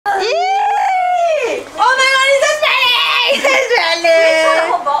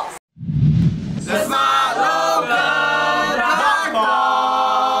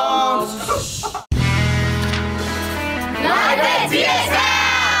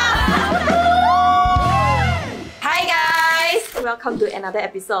welcome to another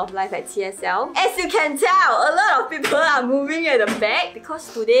episode of Life at TSL. As you can tell, a lot of people are moving at the back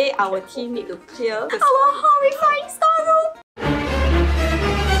because today our team need to clear our horrifying storeroom.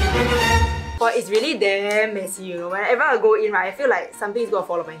 But it's really damn messy, you know. Whenever I go in, right, I feel like something is gonna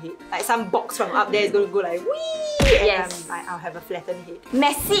fall on my head. Like some box from up there is gonna go like wee, Yes. and I'll have a flattened head.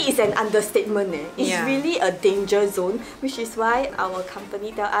 Messy is an understatement. It's really a danger zone, which is why our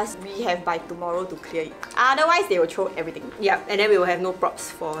company tell us we have by tomorrow to clear it. Otherwise, they will throw everything. Yep, and then we will have no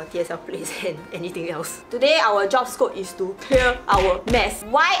props for TSL Place and anything else. Today, our job scope is to clear our mess.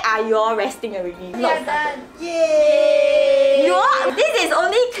 Why are you all resting already? We are done. Yay! This is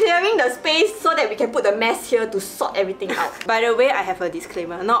only clearing the space so that we can put the mess here to sort everything out. By the way, I have a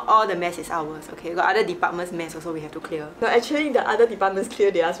disclaimer. Not all the mess is ours, okay? Got other departments' mess also we have to clear. No, actually the other departments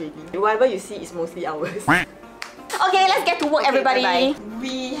clear theirs already. Whatever you see is mostly ours. Okay, let's get to work, everybody. bye-bye.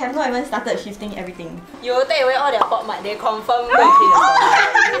 We have not even started shifting everything. You will take away all their pot mud. They confirm go and clean the store.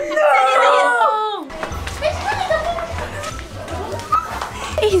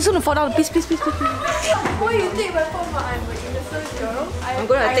 Hey, he's gonna fall down. Please. Why you take my phone? I'm an innocent girl. I'm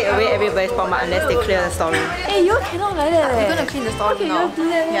gonna take away everybody's pot mud unless they clear the storeroom. Hey, you cannot like that. We're gonna clean the store now. You do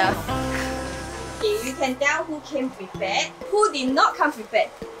that. Yeah. Okay, you can tell who came prepared, who did not come prepared.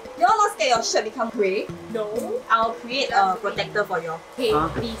 You're not scared your shirt become grey? No. I'll create a protector for you. Okay,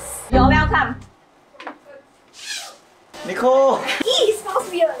 please. You're welcome. Nicole! It smells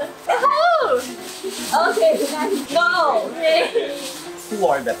weird. Okay, nice. Go. Who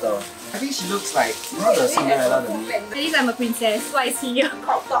wore it better? I think she looks like, you know, the Cinderella the maid. At least I'm a princess. What is he?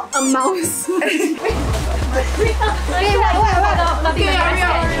 Crop top. A mouse.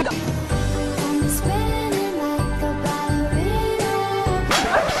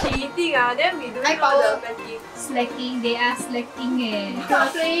 Cheating then we do power. the packing. Slacking. They are slacking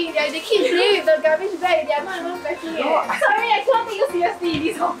Playing, they keep playing with the garbage bag. They are not even packing it. Sorry, I can't take you seriously.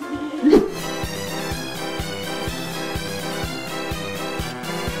 This hobby.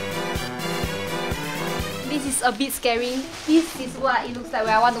 This is a bit scary. This is what it looks like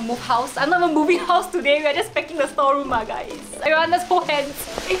when I want to move house. I'm not even moving house today. We are just packing the storeroom, guys. Everyone, let's hold hands.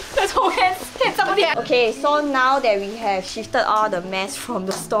 Let's hold hands. Can somebody? Okay, so now that we have shifted all the mess from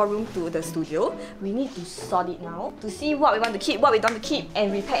the storeroom to the studio, we need to sort it now to see what we want to keep, what we don't want to keep,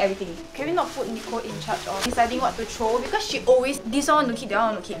 and repack everything. Can we not put Nicole in charge of deciding what to throw? Because she always, this one want to keep, that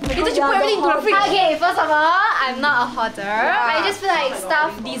one want to keep. Later she put everything into the fridge. Okay, first of all, I'm not a hoarder. I just feel like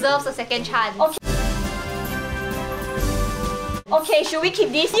stuff deserves a second chance. Okay, should we keep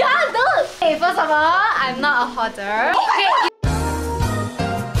this? Yeah, dude! Okay, first of all, I'm not a hoarder. Okay.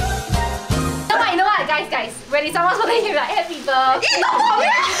 You know what, guys? When it's someone's birthday, you're like, happy birthday.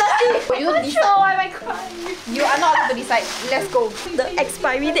 You So why am I crying? You are not allowed to decide. Let's go. The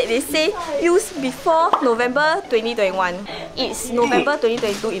expiry date, they say use before November 2021. It's November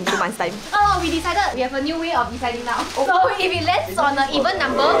 2022 in 2 months' time. Oh, we decided. We have a new way of deciding now. So if it lands on an even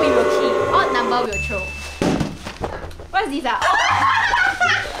number, we will keep. Odd number, we'll throw. What's this? Wait,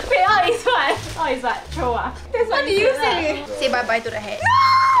 oh, it's what? Throw What do you say? Say bye-bye to the head.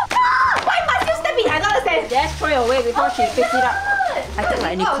 Why must you step in? I don't understand. Just throw it away before she picks it up. I think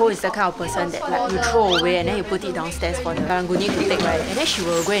like Nicole is the kind of person that like you throw away and then you put it downstairs for the Karanguni to take, right? And then she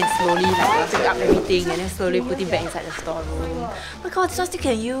will go and slowly like pick up everything and then slowly put it back inside the storeroom. Oh my god, this one still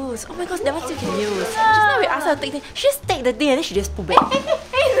can use. Oh my god, that one still can use. Just now we asked her to take thing. She just take the thing and then she just put back. Hey,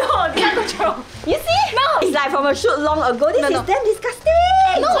 no, they are to throw. You see? No! It's like from a shoot long ago. This is damn disgusting!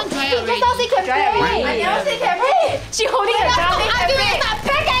 No, just now say can play. I never say can play. She holding the jar.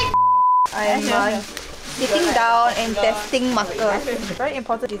 I am sitting down and testing markers. Very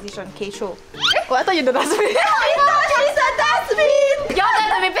important decision. K-show. Oh, I thought you were the dustbin. No, it's a dustbin! You're going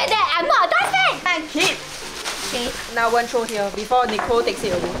to repeat that. I'm not a dustbin. Keep! Okay. Now one throw here before Nicole takes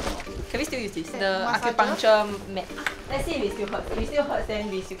it away. Can we still use this? The acupuncture mat. Let's see if it still hurts. If it still hurts, then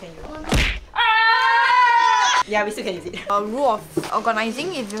we still can use it. Yeah, we still can use it. A rule of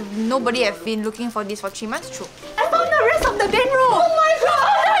organizing, if nobody have been looking for this for 3 months, true. I found the rest of the den roll. Oh my god!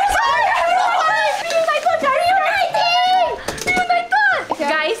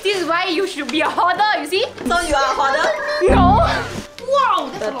 Guys, this is why you should be a hoarder, you see? So you are a hoarder? No! Wow!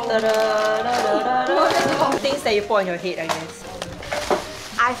 That's a lot. Things that you put on your head, I guess.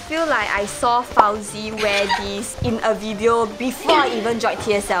 I feel like I saw Fauzi wear this in a video before I even joined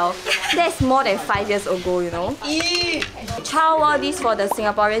TSL. That's more than 5 years ago, you know. Chow wore this for the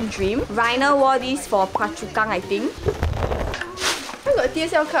Singaporean Dream. Rainer wore this for Pachukang, I think. I got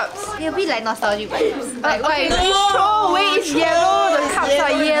TSL cups. It'll be like nostalgic vibes. Like, why? Throw away, it's yellow. The cups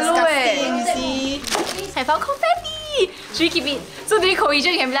are yellow. You see? I found confetti! Should we keep it? So during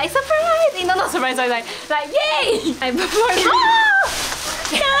cohesion, you can be like, surprise! No, not surprise, sorry, like yay! I'm no!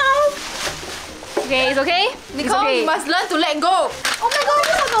 Okay, it's okay? Nicole, okay. you must learn to let go. Oh my god,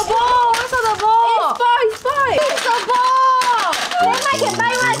 where's the ball? Where's the ball? It's fine. Where's the ball? Then I can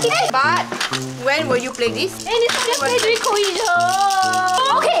buy one. Keep it. But when will you play this? And it's just play during cohesion.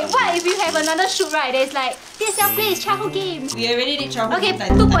 Okay, what if you have another shoot, right? There's like, TSL plays childhood games. We already did childhood Okay,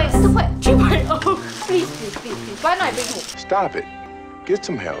 games. 3.0. Please. Why not I bring home? Stop it. Get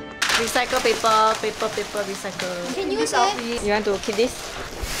some help. Recycle paper, recycle. Can you use it? You want to keep this?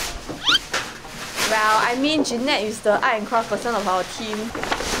 Well, I mean, Jeanette is the art and craft person of our team.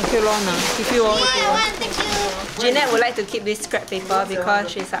 Okay, Lorna. Keep you all. Thank you. Jeanette would like to keep this scrap paper because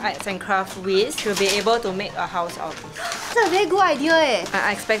she's an arts and craft whiz. She'll be able to make a house out of this. That's a very good idea eh.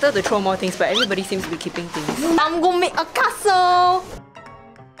 I expected to throw more things, but everybody seems to be keeping things. I'm gonna make a castle.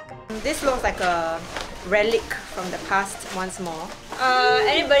 This looks like a relic from the past once more.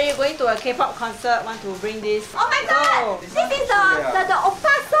 Anybody going to a K-pop concert want to bring this? Oh my god! This is the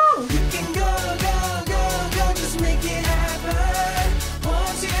oppa song!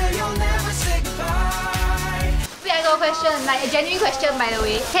 Wait, I got a question, like a genuine question by the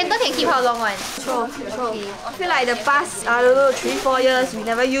way. Candle can keep how long one? Throw. I feel like the past, I don't know, 3-4 years, we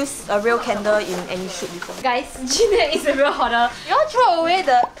never used a real candle in any shoot before. Guys, Jeanette is a real hoarder. You all throw away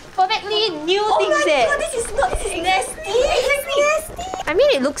the perfectly new things eh. this is nasty! It's nasty! I mean,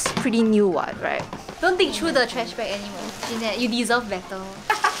 it looks pretty new one, right? Don't dig through the trash bag anymore. Jeanette, you deserve better.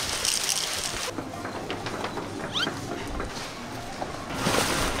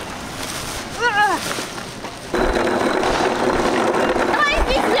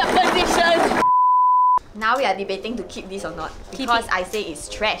 Now we are debating to keep this or not. Because I say it's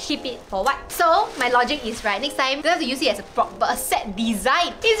trash. Keep it. For what? So, my logic is right. Next time, you don't have to use it as a prop, but a set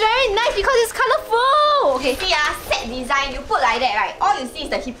design. It's very nice because it's colourful. Okay. See set design, you put like that, right? All you see is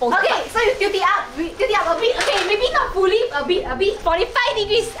the hippo. Okay, so you tilt it up a bit. Okay, maybe not fully, a bit. 45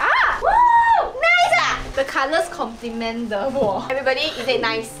 degrees. Ah! Woo! Nice ah! The colours complement the wall. Everybody, is it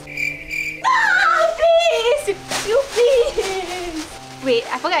nice? No, please! You please! Wait,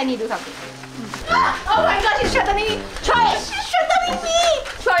 I forgot I need to do something. Oh my god, she's threatening me! Try it! She's threatening me!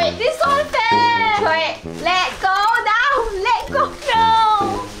 Try it! This is so unfair! Try it. Let go now! Let go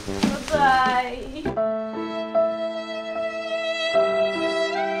now! Bye.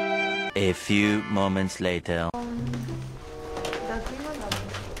 A few moments later.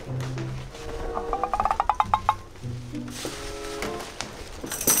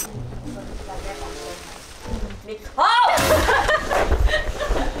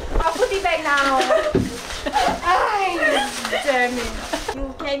 I'll put it back now. Damn it.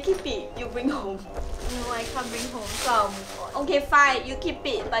 You can keep it. You bring home. No, I can't bring home, so I'll move on. Okay, fine. You keep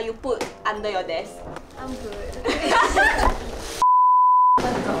it, but you put under your desk. I'm good.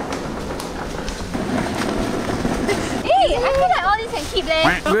 Hey, I feel like all these can keep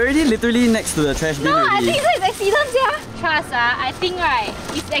there. We're already literally next to the trash bin No, I already. think it's accidents, yeah. Trust, I think right.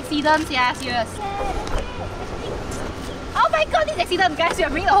 It's accidents, yeah, serious. Oh my god, this accident, guys. We are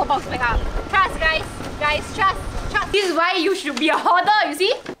bringing the whole box back up. Trust, guys. Trust. This is why you should be a hoarder, you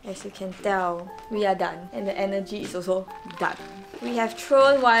see? As you can tell, we are done. And the energy is also done. We have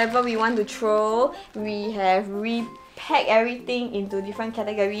thrown whatever we want to throw. We have repacked everything into different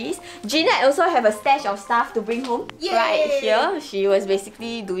categories. Jeanette also have a stash of stuff to bring home. Yay! Right here. She was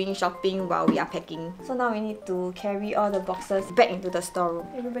basically doing shopping while we are packing. So now we need to carry all the boxes back into the storeroom.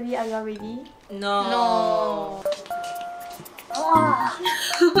 Everybody, are you all ready? No.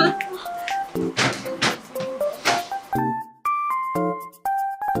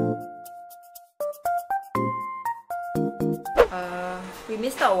 We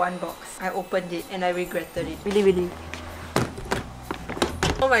missed out one box. I opened it and I regretted it. Really.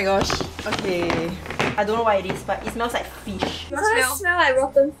 Oh my gosh. Okay. I don't know what it is, but it smells like fish. It smells like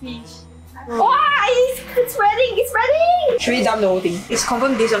rotten fish. Wow, it's ready! Should we dump the whole thing? It's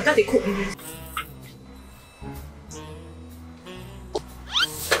confirmed this one because they cook this.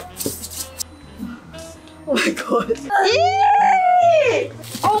 Oh my god. Yay!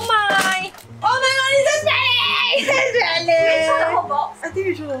 Oh my! Oh my god, it's a snake! It's The whole box. I think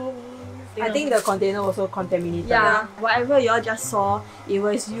we should have. I think the container also contaminated. Yeah, whatever y'all just saw, it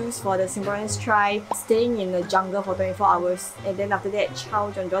was used for the Singaporeans try staying in the jungle for 24 hours. And then after that,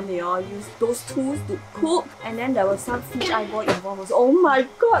 Chow, John, they all used those tools to cook. And then there was some fish eyeball involved also. Oh my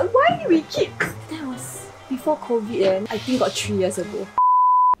god, why did we keep... That was before COVID and I think got 3 years ago.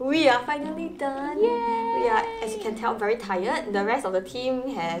 We are finally done. Yay! We are, as you can tell, very tired. The rest of the team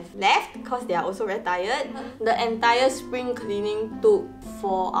have left because they are also very tired. The entire spring cleaning took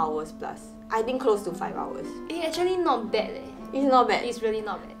 4 hours plus. I think close to 5 hours. It's actually not bad eh. It's not bad. It's really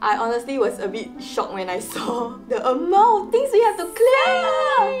not bad. I honestly was a bit shocked when I saw the amount of things we have to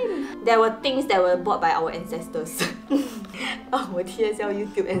clean. There were things that were bought by our ancestors. Our TSL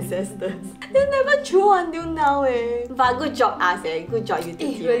YouTube ancestors. They never throw until now eh. But good job us eh. Good job YouTube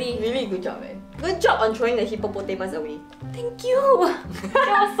team. Really good job eh. Good job on throwing the hippopotamus away. Thank you!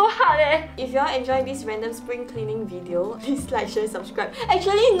 That was so hard eh. If you all enjoy this random spring cleaning video, please like, share, subscribe.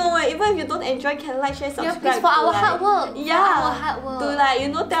 Actually no eh, even if you don't enjoy, can like, share, subscribe. Yeah, it's for our hard work. Yeah, for our hard work. to like, you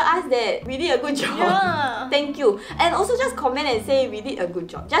know, tell us that we did a good job. Yeah. Thank you. And also just comment and say we did a good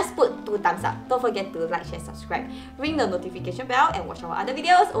job. Just put 2 thumbs up. Don't forget to like, share, subscribe. Ring the notification bell and watch our other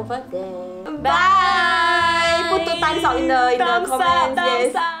videos over there. Bye! Put 2 thumbs up in the comments.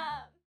 Yes.